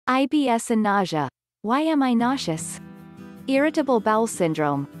IBS and nausea. Why am I nauseous? Irritable bowel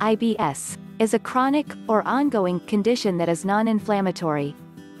syndrome, IBS, is a chronic, or ongoing, condition that is non-inflammatory.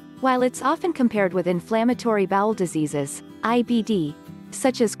 While it's often compared with inflammatory bowel diseases, IBD,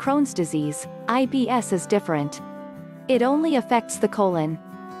 such as Crohn's disease, IBS is different. It only affects the colon.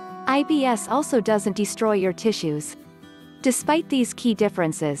 IBS also doesn't destroy your tissues. Despite these key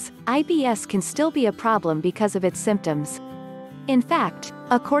differences, IBS can still be a problem because of its symptoms. In fact,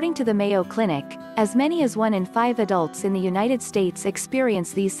 according to the Mayo Clinic, as many as 1 in 5 adults in the United States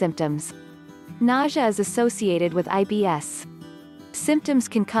experience these symptoms. Nausea is associated with IBS. Symptoms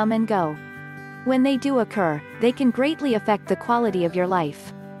can come and go. When they do occur, they can greatly affect the quality of your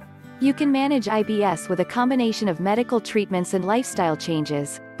life. You can manage IBS with a combination of medical treatments and lifestyle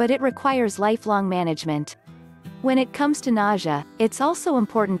changes, but it requires lifelong management. When it comes to nausea, it's also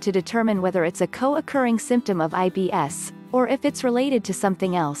important to determine whether it's a co-occurring symptom of IBS, or if it's related to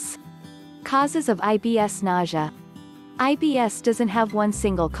something else. Causes of IBS nausea. IBS doesn't have one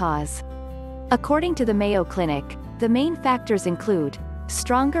single cause. According to the Mayo Clinic, the main factors include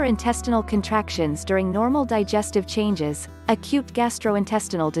stronger intestinal contractions during normal digestive changes, acute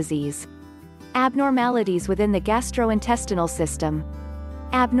gastrointestinal disease, abnormalities within the gastrointestinal system,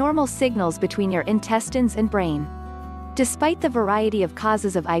 abnormal signals between your intestines and brain. Despite the variety of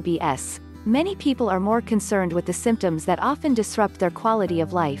causes of IBS, many people are more concerned with the symptoms that often disrupt their quality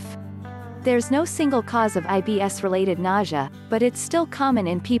of life. There's no single cause of IBS-related nausea, but it's still common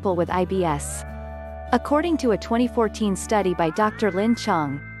in people with IBS. According to a 2014 study by Dr. Lin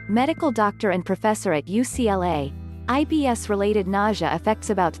Chong, medical doctor and professor at UCLA, IBS-related nausea affects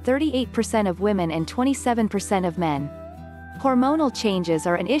about 38% of women and 27% of men. Hormonal changes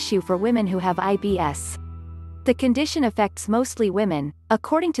are an issue for women who have IBS. The condition affects mostly women,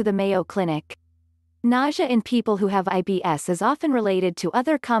 according to the Mayo Clinic. Nausea in people who have IBS is often related to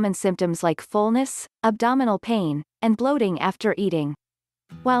other common symptoms like fullness, abdominal pain, and bloating after eating.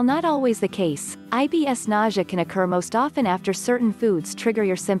 While not always the case, IBS nausea can occur most often after certain foods trigger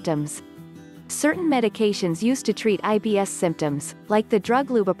your symptoms. Certain medications used to treat IBS symptoms, like the drug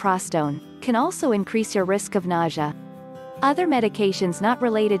lubiprostone, can also increase your risk of nausea. Other medications not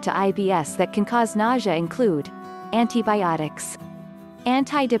related to IBS that can cause nausea include antibiotics,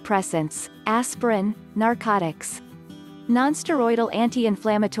 antidepressants, aspirin, narcotics, nonsteroidal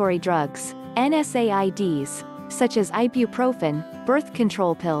anti-inflammatory drugs, NSAIDs, such as ibuprofen, birth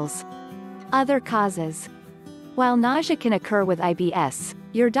control pills. Other causes. While nausea can occur with IBS,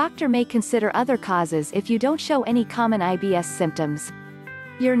 your doctor may consider other causes if you don't show any common IBS symptoms.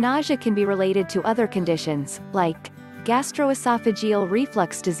 Your nausea can be related to other conditions, like gastroesophageal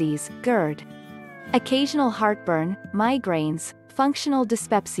reflux disease, GERD, occasional heartburn, migraines, functional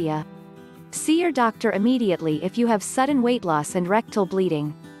dyspepsia. See your doctor immediately if you have sudden weight loss and rectal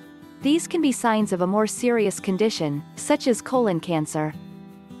bleeding. These can be signs of a more serious condition, such as colon cancer.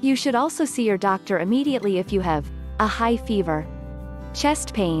 You should also see your doctor immediately if you have a high fever,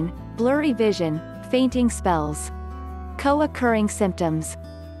 chest pain, blurry vision, fainting spells. Co-occurring symptoms.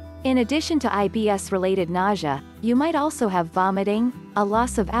 In addition to IBS-related nausea, you might also have vomiting, a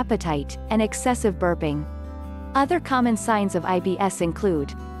loss of appetite, and excessive burping. Other common signs of IBS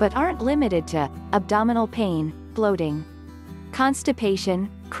include, but aren't limited to, abdominal pain, bloating, constipation,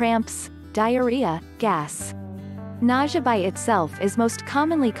 cramps, diarrhea, gas. Nausea by itself is most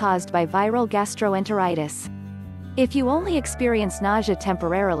commonly caused by viral gastroenteritis. If you only experience nausea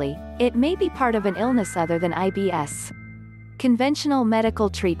temporarily, it may be part of an illness other than IBS. Conventional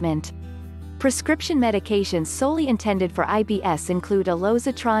medical treatment. Prescription medications solely intended for IBS include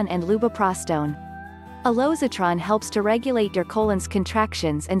alloxitron and lubiprostone. Alloxitron helps to regulate your colon's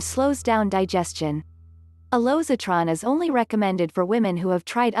contractions and slows down digestion. Alloxitron is only recommended for women who have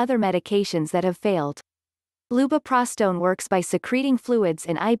tried other medications that have failed. Lubiprostone works by secreting fluids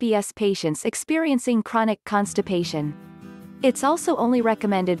in IBS patients experiencing chronic constipation. It's also only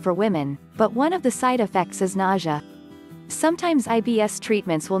recommended for women, but one of the side effects is nausea. Sometimes IBS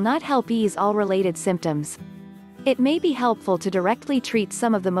treatments will not help ease all related symptoms. It may be helpful to directly treat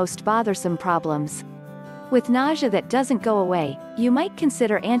some of the most bothersome problems. With nausea that doesn't go away, you might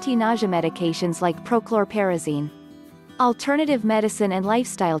consider anti-nausea medications like prochlorperazine. Alternative medicine and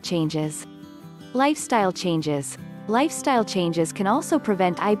lifestyle changes. Lifestyle changes. Lifestyle changes can also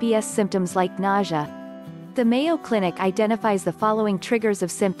prevent IBS symptoms like nausea. The Mayo Clinic identifies the following triggers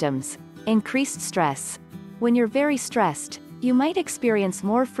of symptoms. Increased stress. When you're very stressed, you might experience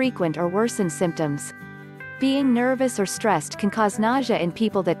more frequent or worsened symptoms. Being nervous or stressed can cause nausea in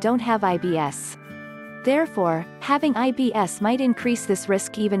people that don't have IBS. Therefore, having IBS might increase this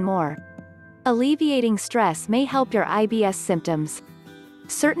risk even more. Alleviating stress may help your IBS symptoms.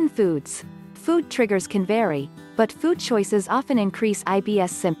 Certain foods. Food triggers can vary, but food choices often increase IBS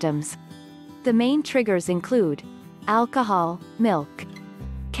symptoms. The main triggers include alcohol, milk,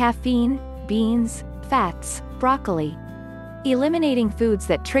 caffeine, beans, fats, broccoli. Eliminating foods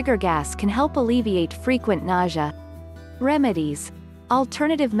that trigger gas can help alleviate frequent nausea. Remedies.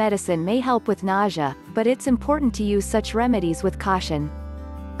 Alternative medicine may help with nausea, but it's important to use such remedies with caution.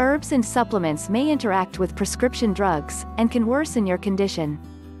 Herbs and supplements may interact with prescription drugs, and can worsen your condition.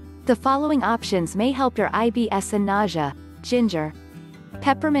 The following options may help your IBS and nausea: ginger,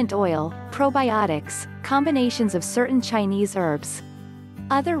 peppermint oil, probiotics, combinations of certain Chinese herbs.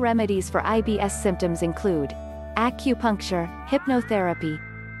 Other remedies for IBS symptoms include acupuncture, hypnotherapy,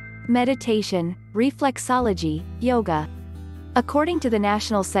 meditation, reflexology, yoga. According to the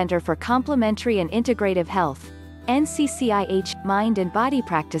National Center for Complementary and Integrative Health, NCCIH, mind and body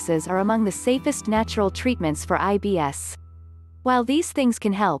practices are among the safest natural treatments for IBS. While these things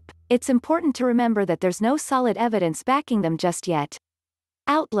can help, it's important to remember that there's no solid evidence backing them just yet.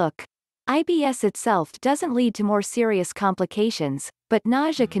 Outlook. IBS itself doesn't lead to more serious complications, but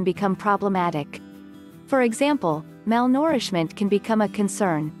nausea can become problematic. For example, malnourishment can become a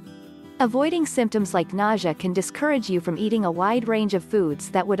concern. Avoiding symptoms like nausea can discourage you from eating a wide range of foods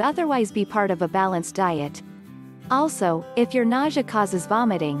that would otherwise be part of a balanced diet. Also, if your nausea causes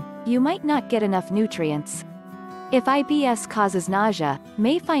vomiting, you might not get enough nutrients. If IBS causes nausea,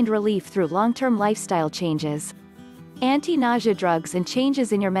 may find relief through long-term lifestyle changes. Anti-nausea drugs and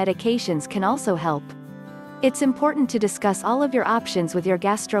changes in your medications can also help. It's important to discuss all of your options with your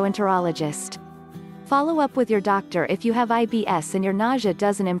gastroenterologist. Follow up with your doctor if you have IBS and your nausea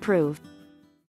doesn't improve.